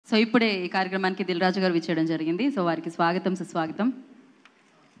So ఇప్పుడే ఈ కార్యక్రమానికి దిల్ రాజు గారు విచ్చేయడం జరిగింది. సో వారికి స్వాగతం, సుస్వాగతం.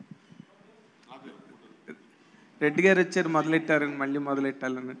 రెడ్డి గారు వచ్చారు, మొదలెట్టారని మళ్ళీ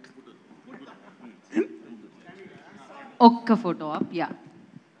మొదలెట్టాలన్నట్టు. ఒక్క ఫోటో ఆప్. యా,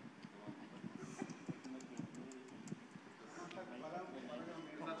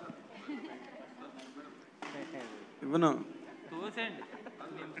 ఇవ్వను.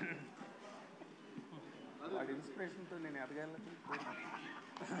 ఇన్స్పిరేషన్తో నేను ఎదగాలి.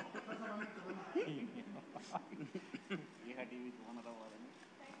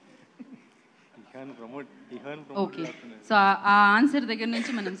 ఓకే, సో ఆ ఆన్సర్ దగ్గర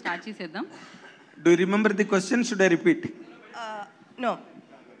నుంచి మనం స్టార్ట్ చేసేద్దాం. Do you remember the question? Should I repeat? No.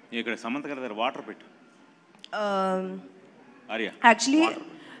 ఇక్కడ సమంత గారి దగ్గర వాటర్ పెట్టు. యాక్చువల్లీ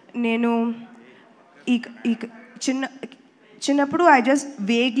నేను చిన్నప్పుడు ఐ జస్ట్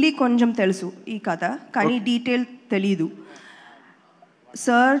వేగ్లీ కొంచెం తెలుసు ఈ కథ, కానీ డీటెయిల్ తెలీదు.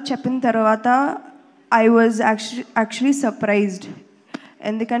 సార్ చెప్పిన తర్వాత ఐ వాజ్ యాక్చువల్లీ సర్ప్రైజ్డ్.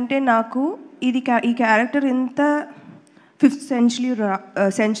 ఎందుకంటే నాకు ఈ క్యారెక్టర్ ఇంత 5th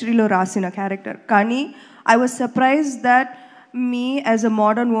సెంచరీలో రాసిన క్యారెక్టర్, కానీ I was surprised that me as a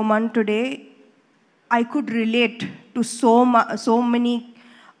modern women today I could relate to so many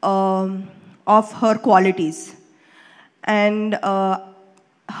of her qualities, and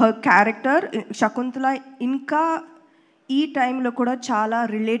her character Shakunthala inka ee time lo kuda chala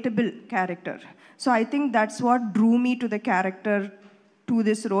relatable character. So I think that's what drew me to the character, to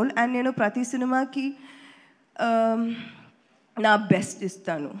this role. And nenu prati cinema ki na best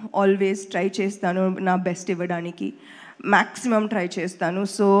istanu, always try chestanu na best ivvadaniki, maximum try chestanu.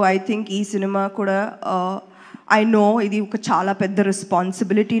 So I think ee cinema kuda I know idi oka chala pedda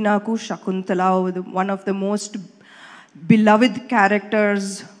responsibility naku. Shakunthala, one of the most beloved characters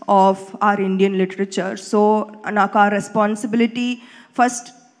of our Indian literature. So naku aa responsibility first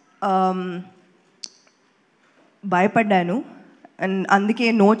భయపడ్డాను, and అందుకే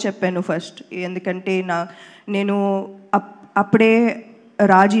no చెప్పాను first. ఎందుకంటే నేను అప్పుడే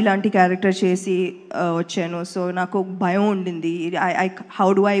రాజీ లాంటి character చేసి వచ్చాను. So నాకు భయం ఉండింది, how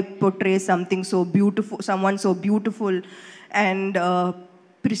do I portray something so beautiful, someone so beautiful and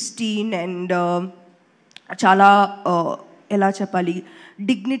pristine and చాలా ఎలా చెప్పాలి,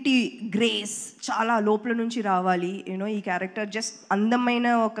 డిగ్నిటీ, గ్రేస్ చాలా లోపల నుంచి రావాలి. యూనో ఈ క్యారెక్టర్ జస్ట్ అందమైన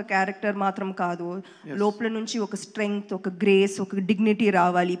ఒక క్యారెక్టర్ మాత్రం కాదు, లోపల నుంచి ఒక స్ట్రెంగ్త్, ఒక గ్రేస్, ఒక డిగ్నిటీ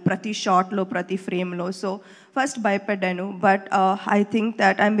రావాలి ప్రతి షాట్లో, ప్రతి ఫ్రేమ్లో. సో ఫస్ట్ భయపడ్డాను, but I think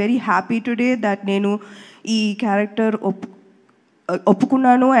that I'm very happy today that నేను ఈ క్యారెక్టర్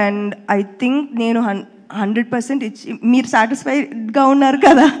ఒప్పుకున్నాను. అండ్ ఐ థింక్ నేను 100% మీరు సాటిస్ఫైడ్గా ఉన్నారు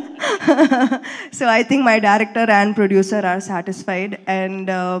కదా. So I think my director and producer are satisfied. And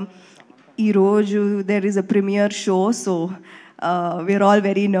ఈరోజు there is a premiere show, so we are all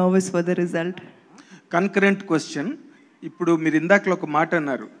very nervous for the result. Concurrent question. ఇప్పుడు మీరు ఇందాకలో ఒక మాట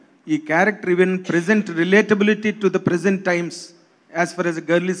అన్నారు, ఈ character even present relatability to the present times as for as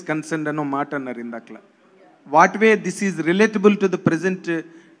girl is concerned అనో మాట అన్నారు ఇందాకలా. What way this is relatable to the present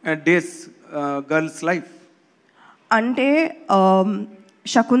days girls life? అంటే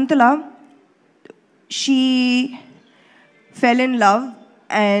Shakunthala, she fell in love,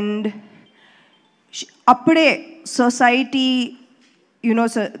 and appude society, you know,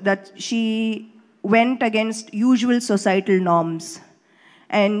 so that she went against usual societal norms,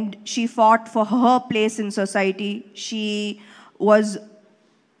 and she fought for her place in society.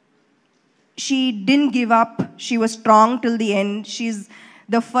 She didn't give up. She was strong till the end. She's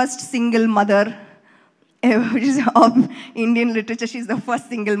the first single mother of Indian literature. She's the first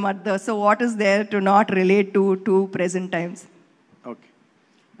single mother. So what is there to not relate to present times? Okay.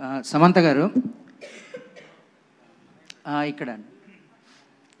 Samantha garu, ikkada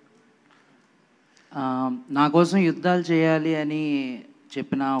నా కోసం యుద్ధాలు చేయాలి అని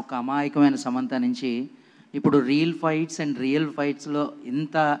చెప్పిన ఒక అమాయకమైన సమంత నుంచి ఇప్పుడు రియల్ ఫైట్స్ అండ్ రియల్ ఫైట్స్లో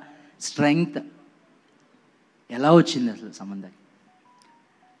ఇంత స్ట్రెంగ్త్ ఎలా వచ్చింది అసలు సమంతకి?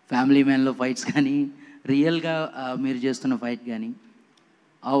 ఫ్యామిలీ మ్యాన్లో ఫైట్స్ కానీ, రియల్గా మీరు చేస్తున్న ఫైట్ కానీ,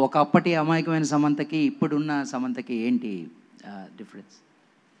 ఒకప్పటి అమాయకమైన సమంతకి ఇప్పుడున్న సమంతకి ఏంటి డిఫరెన్స్?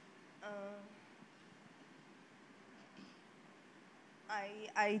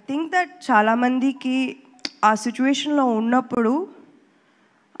 ఐ థింక్ దట్ చాలామందికి ఆ సిచ్యువేషన్లో ఉన్నప్పుడు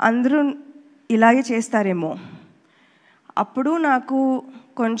అందరూ ఇలాగే చేస్తారేమో. అప్పుడు నాకు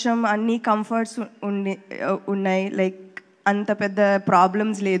కొంచెం అన్ని కంఫర్ట్స్ ఉన్నాయి, లైక్ అంత పెద్ద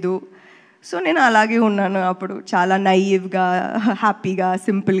ప్రాబ్లమ్స్ లేదు. సో నేను అలాగే ఉన్నాను అప్పుడు, చాలా నైవ్గా, హ్యాపీగా,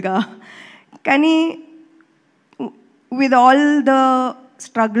 సింపుల్గా. కానీ with all the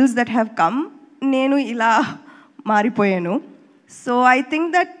struggles that have come నేను ఇలా మారిపోయాను. సో ఐ థింక్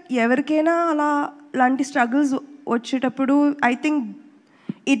దట్ ఎవరికైనా అలాంటి స్ట్రగుల్స్ వచ్చేటప్పుడు I think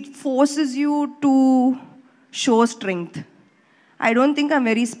it forces you to show strength. I don't think I'm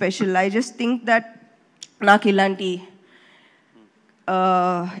very special. I just think that నాకు ఇలాంటి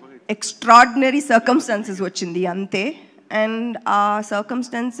ఎక్స్ట్రాడినరీ సర్కమ్స్టాన్సెస్ వచ్చింది అంతే. And ఆ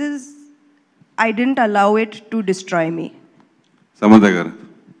circumstances I dent allow it to destroy మీ. సమంత గారు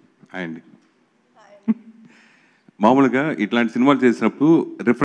అండి, మామూలుగా ఇట్లాంటి సినిమాలు చేసినప్పుడు